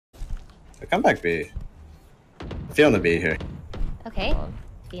Come back B. Feeling the B here. Okay,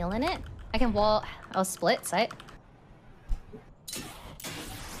 feeling it. I can wall. I'll split site.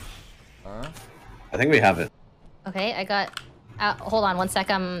 I think we have it. Okay, I got. Hold on 1 sec.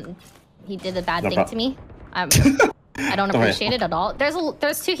 He did a bad thing to me. I don't appreciate it at all.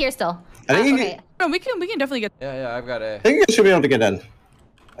 There's two here still. I think okay. No, we can definitely get. Yeah, I've got A. I think you should be able to get in.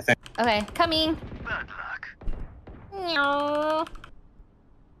 I think. Okay, coming. Bad luck. No.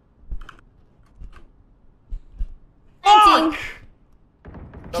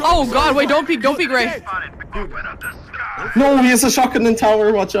 Oh God! Wait, don't peek, Ray. No, he has a shotgun in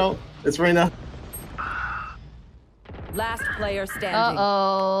tower. Watch out. It's Reyna. Last player standing.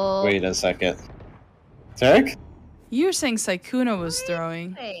 Uh-oh. Wait a second. Tarik? You were saying Sykkuno was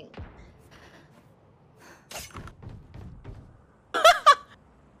throwing.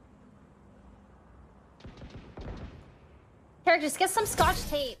 Tarik, just get some scotch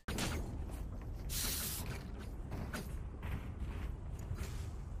tape.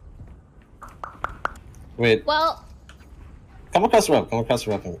 Wait. Well. Come across the rope. Come across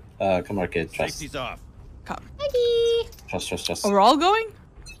the rope. Come arcade. Trust. Safety's off. Come. Maggie. Trust. Oh, we're all going?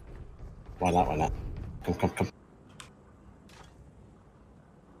 Why not? Come.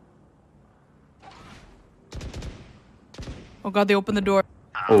 Oh God, they opened the door.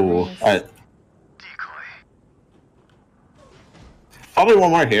 Oh, alright. Probably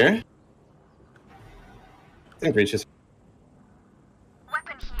one more here. I think reaches.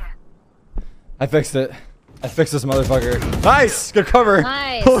 I fixed it. I fixed this motherfucker. Nice! Good cover!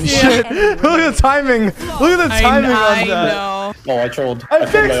 Nice. Holy shit! Look at the timing! Look at the timing on that! Know. Oh, I trolled. I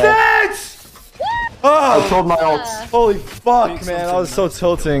fixed it! Oh, I trolled my ult. holy fuck, man. I was so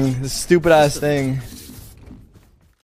tilting. This stupid ass thing.